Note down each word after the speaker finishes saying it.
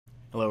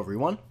Hello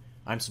everyone,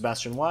 I'm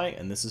Sebastian Y,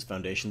 and this is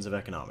Foundations of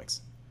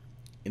Economics.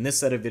 In this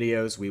set of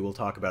videos, we will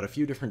talk about a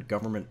few different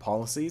government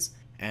policies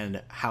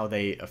and how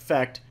they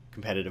affect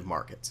competitive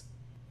markets.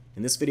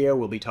 In this video,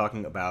 we'll be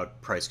talking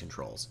about price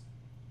controls.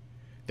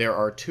 There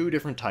are two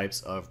different types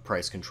of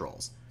price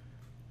controls.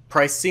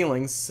 Price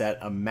ceilings set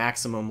a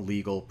maximum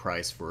legal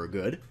price for a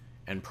good,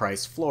 and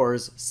price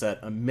floors set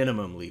a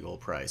minimum legal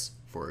price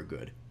for a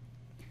good.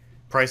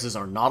 Prices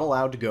are not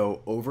allowed to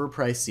go over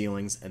price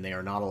ceilings, and they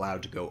are not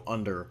allowed to go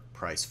under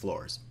price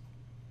floors.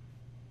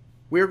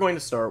 We are going to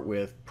start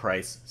with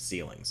price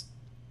ceilings.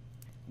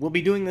 We'll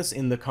be doing this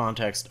in the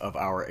context of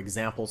our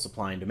example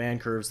supply and demand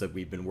curves that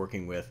we've been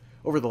working with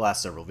over the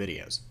last several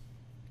videos.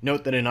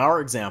 Note that in our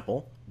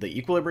example, the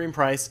equilibrium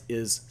price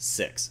is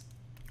 6.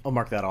 I'll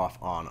mark that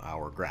off on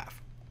our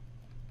graph.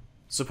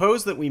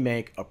 Suppose that we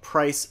make a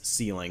price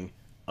ceiling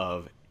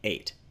of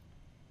 8.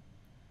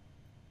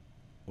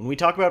 When we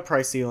talk about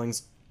price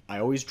ceilings, I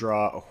always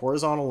draw a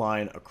horizontal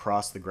line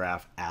across the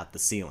graph at the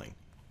ceiling.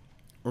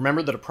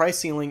 Remember that a price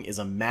ceiling is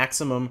a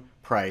maximum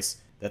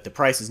price that the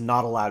price is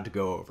not allowed to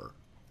go over.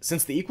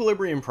 Since the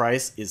equilibrium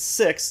price is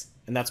 6,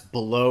 and that's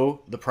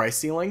below the price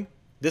ceiling,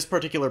 this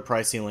particular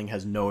price ceiling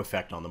has no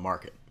effect on the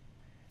market.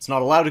 It's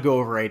not allowed to go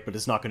over 8, but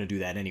it's not going to do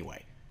that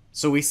anyway.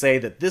 So we say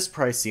that this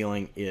price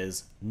ceiling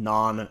is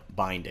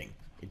non-binding.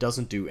 It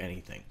doesn't do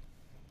anything.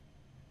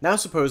 Now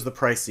suppose the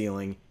price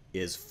ceiling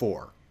is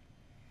 4.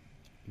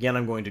 Again,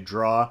 I'm going to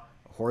draw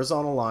a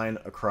horizontal line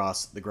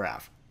across the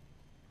graph.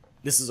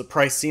 This is a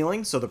price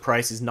ceiling, so the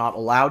price is not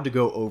allowed to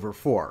go over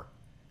 4.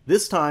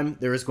 This time,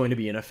 there is going to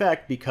be an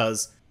effect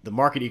because the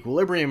market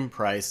equilibrium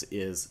price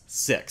is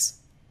 6.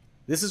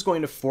 This is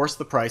going to force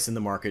the price in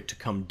the market to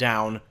come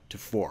down to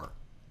 4.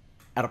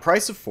 At a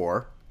price of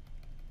 4,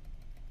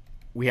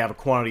 we have a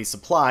quantity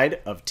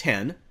supplied of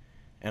 10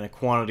 and a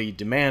quantity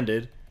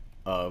demanded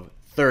of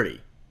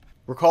 30.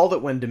 Recall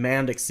that when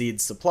demand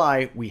exceeds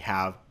supply, we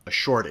have a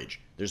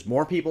shortage. There's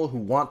more people who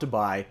want to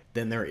buy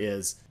than there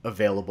is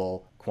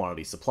available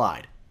quantity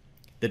supplied.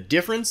 The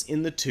difference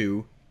in the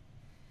two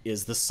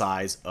is the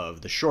size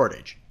of the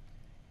shortage.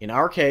 In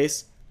our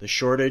case, the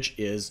shortage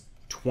is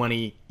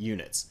 20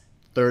 units,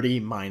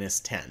 30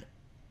 minus 10.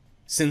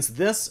 Since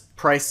this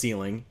price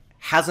ceiling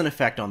has an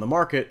effect on the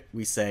market,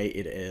 we say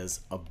it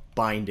is a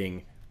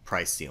binding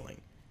price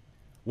ceiling.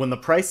 When the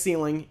price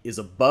ceiling is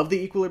above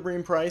the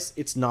equilibrium price,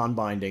 it's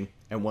non-binding,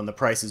 and when the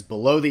price is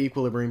below the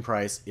equilibrium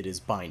price, it is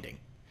binding.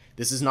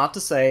 This is not to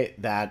say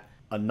that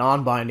a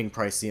non-binding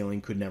price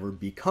ceiling could never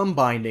become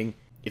binding.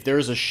 If there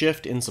is a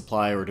shift in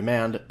supply or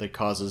demand that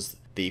causes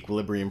the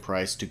equilibrium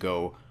price to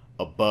go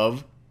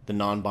above the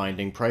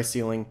non-binding price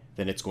ceiling,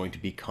 then it's going to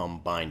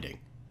become binding.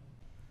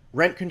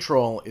 Rent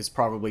control is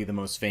probably the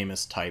most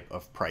famous type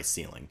of price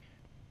ceiling.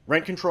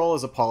 Rent control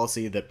is a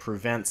policy that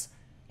prevents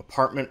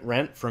apartment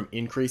rent from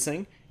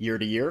increasing year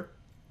to year,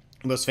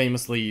 most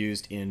famously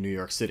used in New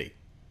York City.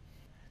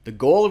 The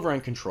goal of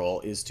rent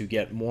control is to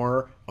get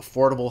more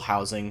affordable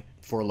housing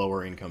for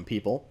lower income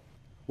people.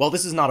 While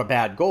this is not a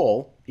bad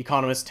goal,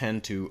 economists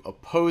tend to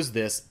oppose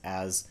this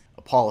as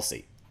a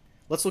policy.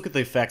 Let's look at the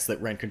effects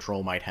that rent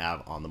control might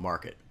have on the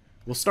market.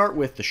 We'll start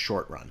with the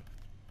short run.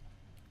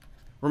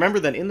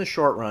 Remember that in the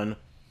short run,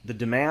 the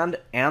demand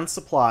and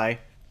supply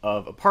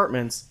of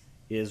apartments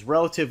is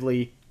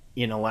relatively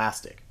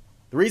inelastic.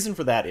 The reason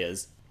for that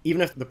is,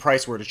 even if the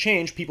price were to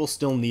change, people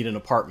still need an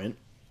apartment,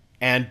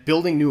 and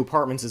building new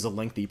apartments is a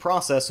lengthy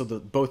process, so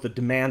that both the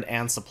demand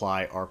and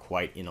supply are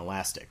quite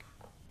inelastic.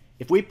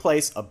 If we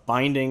place a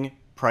binding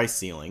price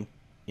ceiling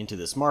into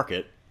this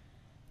market,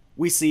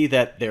 we see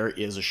that there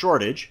is a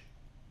shortage.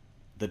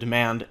 The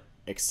demand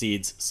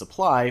exceeds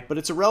supply, but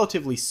it's a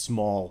relatively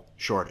small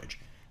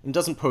shortage and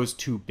doesn't pose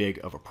too big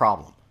of a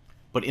problem.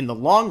 But in the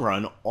long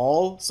run,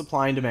 all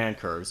supply and demand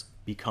curves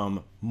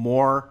become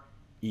more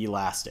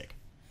elastic.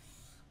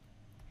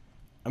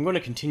 I'm going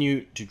to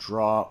continue to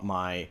draw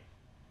my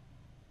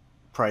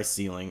price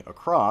ceiling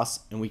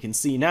across, and we can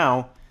see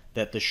now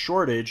that the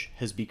shortage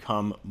has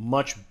become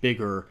much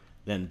bigger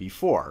than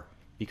before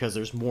because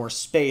there's more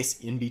space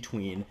in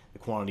between the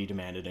quantity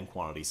demanded and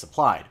quantity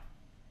supplied.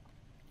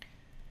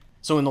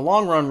 So in the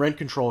long run, rent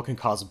control can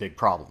cause a big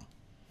problem.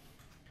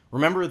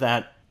 Remember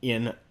that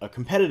in a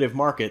competitive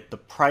market, the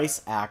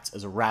price acts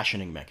as a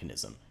rationing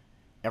mechanism.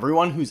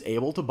 Everyone who's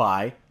able to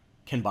buy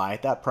can buy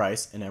at that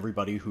price, and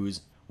everybody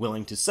who's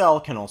willing to sell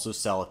can also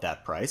sell at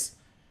that price.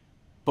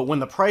 But when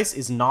the price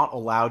is not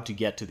allowed to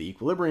get to the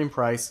equilibrium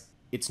price,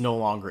 it's no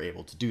longer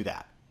able to do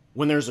that.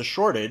 When there's a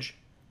shortage,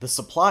 the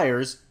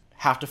suppliers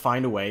have to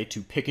find a way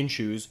to pick and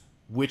choose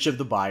which of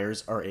the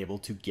buyers are able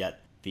to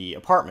get the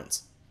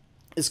apartments.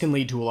 This can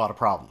lead to a lot of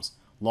problems.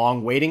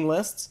 Long waiting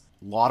lists,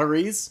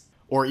 lotteries,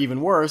 or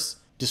even worse,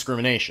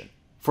 discrimination.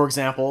 For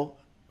example,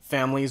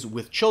 families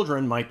with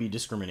children might be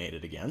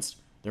discriminated against.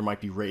 There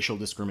might be racial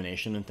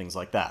discrimination and things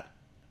like that.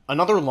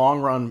 Another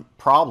long-run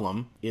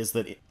problem is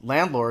that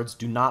landlords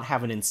do not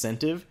have an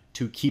incentive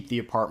to keep the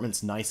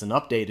apartments nice and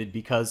updated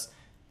because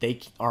they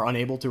are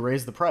unable to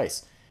raise the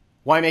price.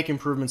 Why make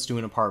improvements to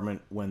an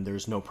apartment when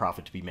there's no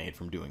profit to be made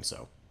from doing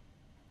so?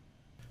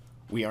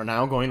 We are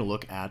now going to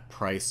look at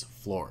price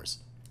floors.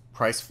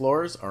 Price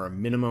floors are a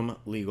minimum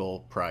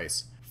legal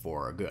price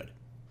for a good.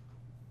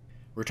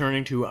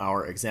 Returning to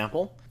our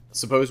example,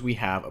 suppose we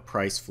have a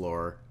price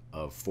floor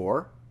of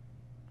 4.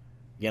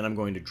 Again, I'm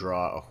going to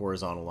draw a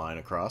horizontal line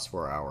across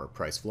for our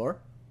price floor.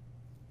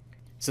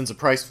 Since a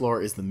price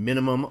floor is the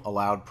minimum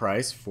allowed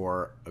price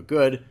for a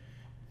good,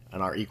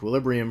 and our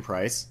equilibrium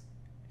price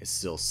is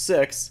still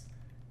 6,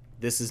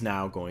 this is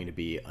now going to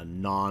be a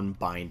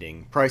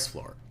non-binding price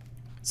floor,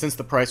 since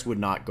the price would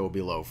not go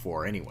below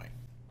 4 anyway.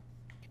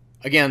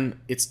 Again,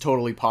 it's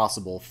totally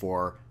possible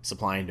for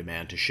supply and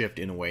demand to shift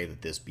in a way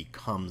that this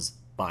becomes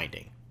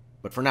binding,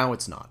 but for now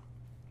it's not.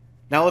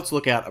 Now let's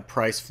look at a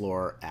price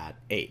floor at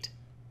 8.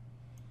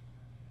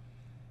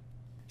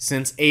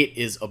 Since 8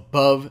 is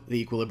above the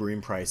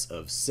equilibrium price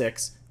of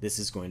 6, this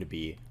is going to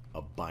be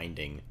a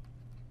binding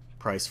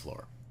price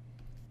floor.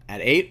 At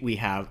 8, we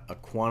have a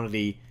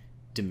quantity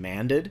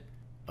demanded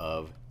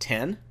of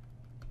 10,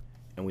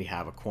 and we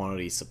have a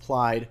quantity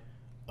supplied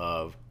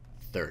of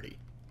 30.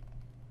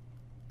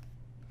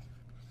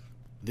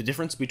 The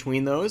difference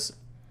between those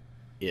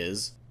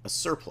is a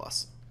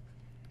surplus.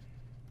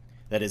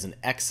 That is an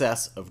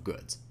excess of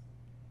goods.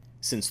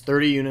 Since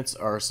 30 units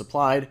are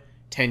supplied,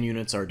 10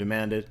 units are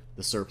demanded,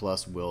 the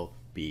surplus will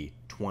be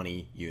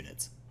 20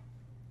 units.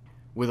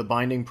 With a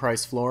binding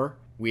price floor,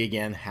 we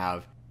again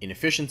have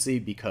inefficiency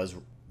because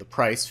the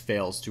price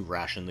fails to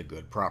ration the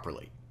good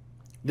properly.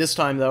 This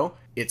time, though,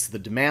 it's the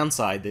demand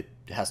side that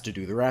has to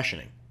do the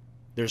rationing.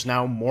 There's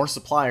now more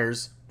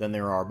suppliers than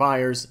there are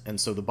buyers, and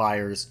so the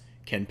buyers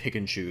can pick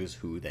and choose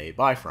who they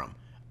buy from.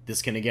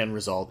 This can again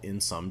result in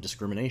some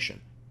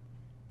discrimination.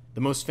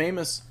 The most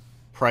famous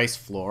price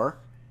floor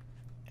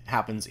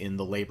happens in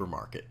the labor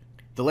market.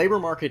 The labor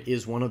market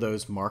is one of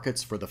those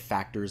markets for the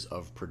factors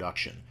of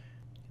production.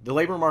 The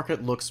labor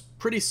market looks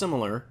pretty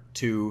similar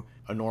to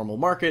a normal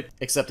market,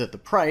 except that the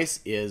price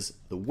is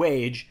the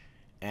wage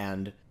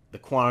and the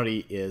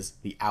quantity is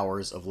the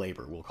hours of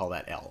labor. We'll call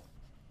that L.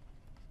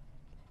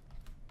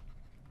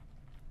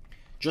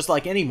 Just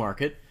like any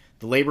market,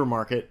 the labor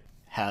market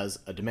has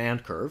a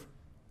demand curve,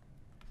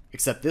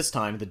 except this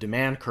time the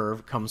demand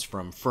curve comes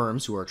from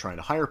firms who are trying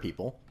to hire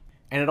people,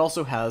 and it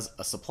also has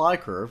a supply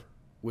curve,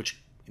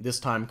 which this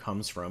time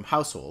comes from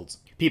households,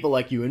 people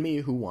like you and me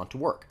who want to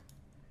work.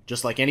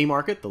 Just like any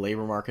market, the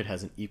labor market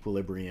has an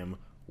equilibrium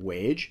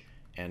wage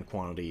and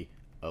quantity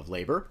of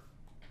labor.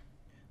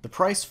 The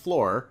price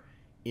floor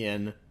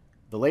in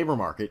the labor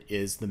market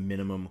is the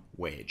minimum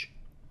wage.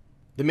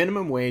 The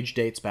minimum wage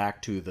dates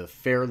back to the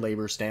Fair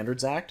Labor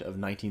Standards Act of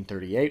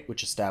 1938,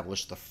 which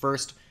established the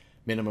first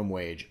minimum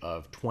wage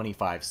of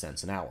 25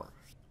 cents an hour.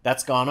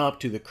 That's gone up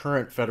to the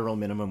current federal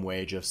minimum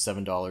wage of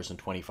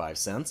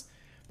 $7.25,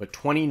 but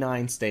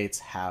 29 states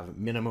have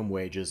minimum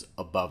wages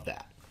above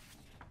that.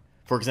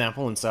 For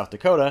example, in South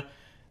Dakota,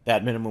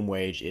 that minimum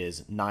wage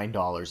is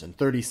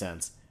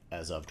 $9.30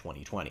 as of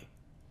 2020.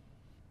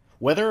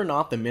 Whether or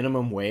not the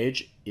minimum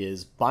wage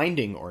is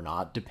binding or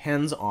not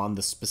depends on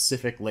the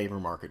specific labor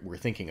market we're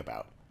thinking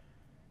about.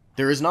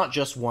 There is not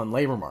just one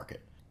labor market.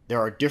 There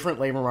are different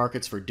labor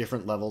markets for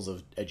different levels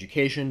of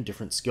education,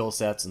 different skill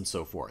sets, and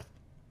so forth.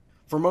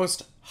 For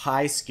most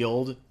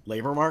high-skilled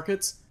labor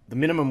markets, the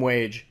minimum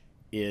wage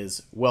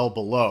is well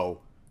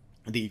below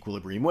the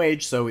equilibrium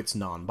wage, so it's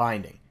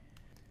non-binding.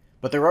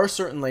 But there are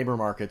certain labor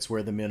markets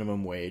where the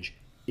minimum wage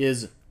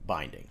is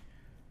binding.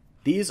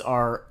 These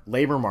are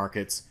labor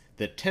markets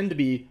that tend to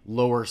be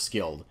lower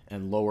skilled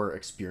and lower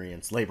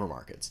experienced labor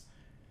markets.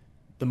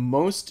 The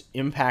most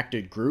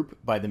impacted group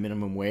by the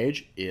minimum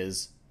wage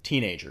is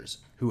teenagers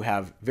who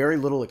have very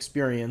little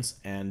experience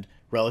and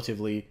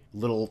relatively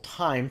little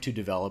time to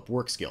develop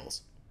work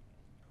skills.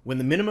 When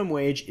the minimum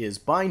wage is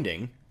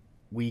binding,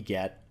 we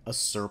get a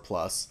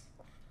surplus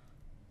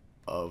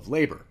of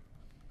labor.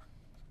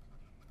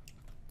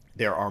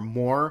 There are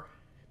more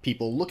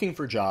people looking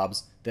for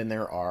jobs than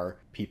there are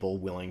people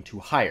willing to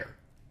hire.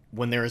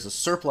 When there is a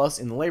surplus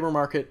in the labor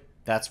market,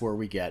 that's where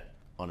we get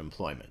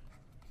unemployment.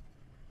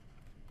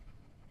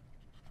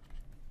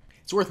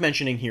 It's worth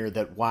mentioning here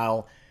that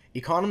while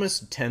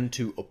economists tend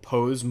to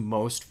oppose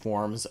most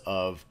forms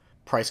of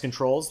price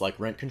controls, like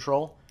rent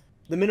control,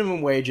 the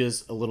minimum wage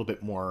is a little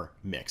bit more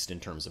mixed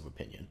in terms of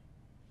opinion.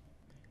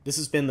 This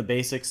has been the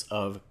basics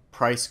of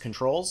price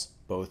controls,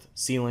 both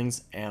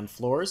ceilings and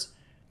floors.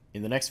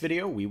 In the next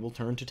video, we will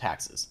turn to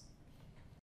taxes.